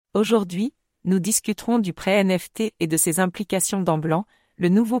Aujourd'hui, nous discuterons du prêt NFT et de ses implications dans Blanc, le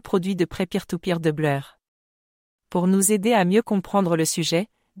nouveau produit de prêt peer-to-peer de Blur. Pour nous aider à mieux comprendre le sujet,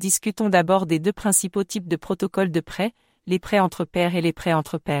 discutons d'abord des deux principaux types de protocoles de prêt, les prêts entre pairs et les prêts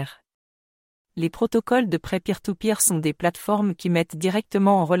entre pairs. Les protocoles de prêt peer-to-peer sont des plateformes qui mettent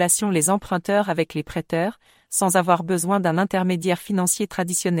directement en relation les emprunteurs avec les prêteurs, sans avoir besoin d'un intermédiaire financier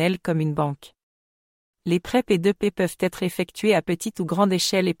traditionnel comme une banque. Les prêts P2P peuvent être effectués à petite ou grande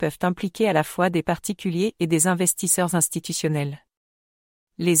échelle et peuvent impliquer à la fois des particuliers et des investisseurs institutionnels.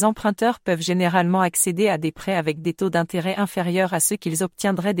 Les emprunteurs peuvent généralement accéder à des prêts avec des taux d'intérêt inférieurs à ceux qu'ils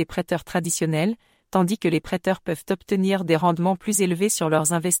obtiendraient des prêteurs traditionnels, tandis que les prêteurs peuvent obtenir des rendements plus élevés sur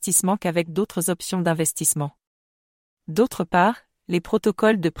leurs investissements qu'avec d'autres options d'investissement. D'autre part, les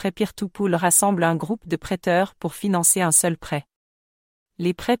protocoles de prêt peer-to-pool rassemblent un groupe de prêteurs pour financer un seul prêt.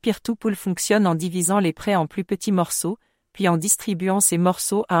 Les prêts peer-to-pool fonctionnent en divisant les prêts en plus petits morceaux, puis en distribuant ces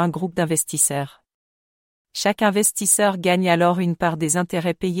morceaux à un groupe d'investisseurs. Chaque investisseur gagne alors une part des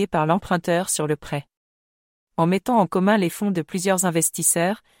intérêts payés par l'emprunteur sur le prêt. En mettant en commun les fonds de plusieurs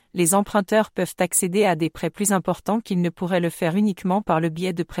investisseurs, les emprunteurs peuvent accéder à des prêts plus importants qu'ils ne pourraient le faire uniquement par le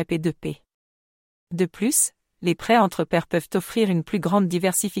biais de prêts P2P. De plus, les prêts entre pairs peuvent offrir une plus grande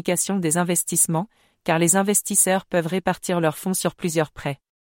diversification des investissements, car les investisseurs peuvent répartir leurs fonds sur plusieurs prêts.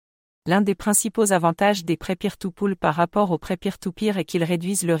 L'un des principaux avantages des prêts peer-to-pool par rapport aux prêts peer-to-peer est qu'ils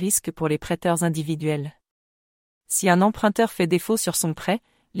réduisent le risque pour les prêteurs individuels. Si un emprunteur fait défaut sur son prêt,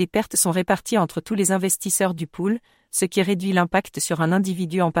 les pertes sont réparties entre tous les investisseurs du pool, ce qui réduit l'impact sur un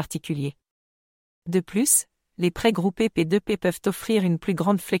individu en particulier. De plus, les prêts groupés P2P peuvent offrir une plus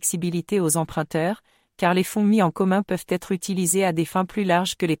grande flexibilité aux emprunteurs, car les fonds mis en commun peuvent être utilisés à des fins plus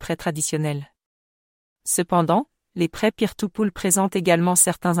larges que les prêts traditionnels. Cependant, les prêts peer-to-pool présentent également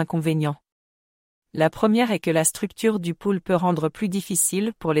certains inconvénients. La première est que la structure du pool peut rendre plus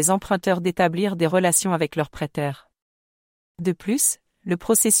difficile pour les emprunteurs d'établir des relations avec leurs prêteurs. De plus, le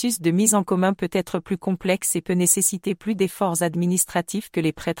processus de mise en commun peut être plus complexe et peut nécessiter plus d'efforts administratifs que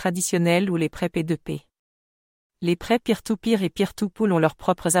les prêts traditionnels ou les prêts P2P. Les prêts peer-to-peer et peer-to-pool ont leurs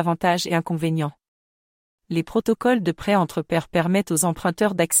propres avantages et inconvénients. Les protocoles de prêt entre pairs permettent aux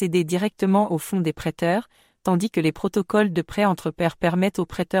emprunteurs d'accéder directement aux fonds des prêteurs, tandis que les protocoles de prêt entre pairs permettent aux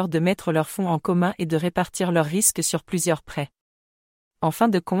prêteurs de mettre leurs fonds en commun et de répartir leurs risques sur plusieurs prêts. En fin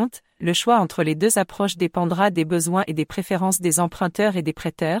de compte, le choix entre les deux approches dépendra des besoins et des préférences des emprunteurs et des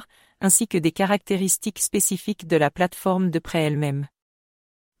prêteurs, ainsi que des caractéristiques spécifiques de la plateforme de prêt elle-même.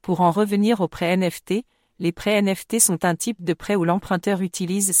 Pour en revenir aux prêts NFT, les prêts NFT sont un type de prêt où l'emprunteur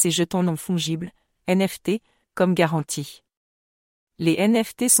utilise ses jetons non fongibles, NFT, comme garantie. Les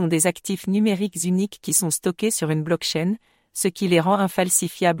NFT sont des actifs numériques uniques qui sont stockés sur une blockchain, ce qui les rend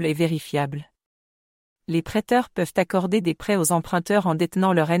infalsifiables et vérifiables. Les prêteurs peuvent accorder des prêts aux emprunteurs en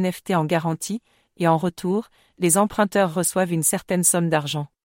détenant leur NFT en garantie, et en retour, les emprunteurs reçoivent une certaine somme d'argent.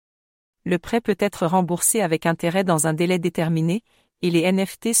 Le prêt peut être remboursé avec intérêt dans un délai déterminé, et les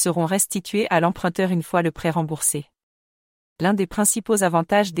NFT seront restitués à l'emprunteur une fois le prêt remboursé. L'un des principaux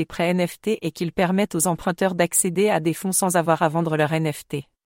avantages des prêts NFT est qu'ils permettent aux emprunteurs d'accéder à des fonds sans avoir à vendre leurs NFT.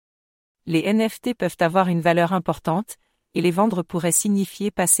 Les NFT peuvent avoir une valeur importante, et les vendre pourrait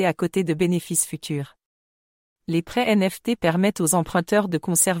signifier passer à côté de bénéfices futurs. Les prêts NFT permettent aux emprunteurs de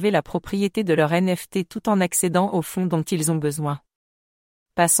conserver la propriété de leurs NFT tout en accédant aux fonds dont ils ont besoin.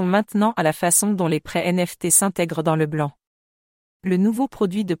 Passons maintenant à la façon dont les prêts NFT s'intègrent dans le Blanc. Le nouveau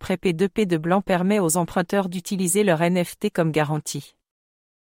produit de prêt P2P de Blanc permet aux emprunteurs d'utiliser leur NFT comme garantie.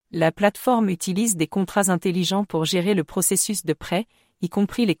 La plateforme utilise des contrats intelligents pour gérer le processus de prêt, y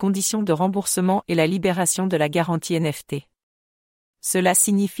compris les conditions de remboursement et la libération de la garantie NFT. Cela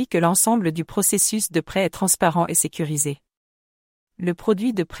signifie que l'ensemble du processus de prêt est transparent et sécurisé. Le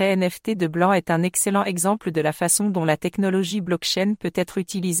produit de prêt NFT de Blanc est un excellent exemple de la façon dont la technologie blockchain peut être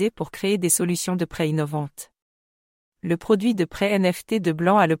utilisée pour créer des solutions de prêt innovantes. Le produit de prêt NFT de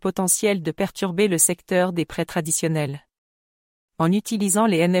Blanc a le potentiel de perturber le secteur des prêts traditionnels. En utilisant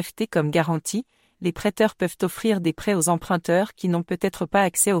les NFT comme garantie, les prêteurs peuvent offrir des prêts aux emprunteurs qui n'ont peut-être pas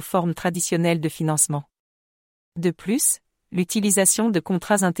accès aux formes traditionnelles de financement. De plus, l'utilisation de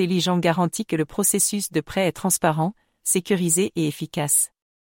contrats intelligents garantit que le processus de prêt est transparent, sécurisé et efficace.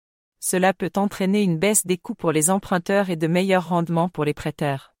 Cela peut entraîner une baisse des coûts pour les emprunteurs et de meilleurs rendements pour les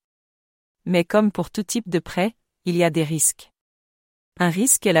prêteurs. Mais comme pour tout type de prêt, il y a des risques. Un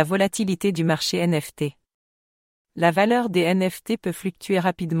risque est la volatilité du marché NFT. La valeur des NFT peut fluctuer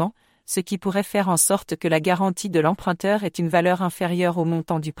rapidement, ce qui pourrait faire en sorte que la garantie de l'emprunteur ait une valeur inférieure au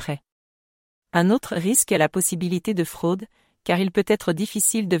montant du prêt. Un autre risque est la possibilité de fraude, car il peut être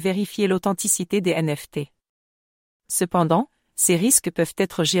difficile de vérifier l'authenticité des NFT. Cependant, Ces risques peuvent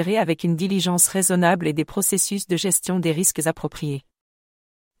être gérés avec une diligence raisonnable et des processus de gestion des risques appropriés.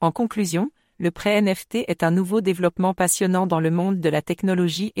 En conclusion, le prêt NFT est un nouveau développement passionnant dans le monde de la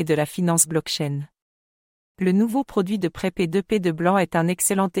technologie et de la finance blockchain. Le nouveau produit de prêt P2P de Blanc est un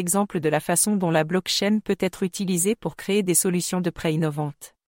excellent exemple de la façon dont la blockchain peut être utilisée pour créer des solutions de prêt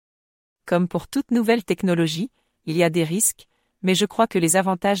innovantes. Comme pour toute nouvelle technologie, il y a des risques, mais je crois que les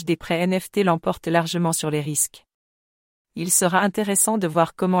avantages des prêts NFT l'emportent largement sur les risques. Il sera intéressant de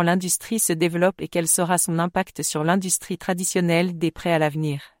voir comment l'industrie se développe et quel sera son impact sur l'industrie traditionnelle des prêts à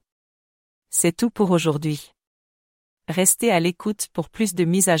l'avenir. C'est tout pour aujourd'hui. Restez à l'écoute pour plus de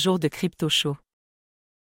mises à jour de Crypto Show.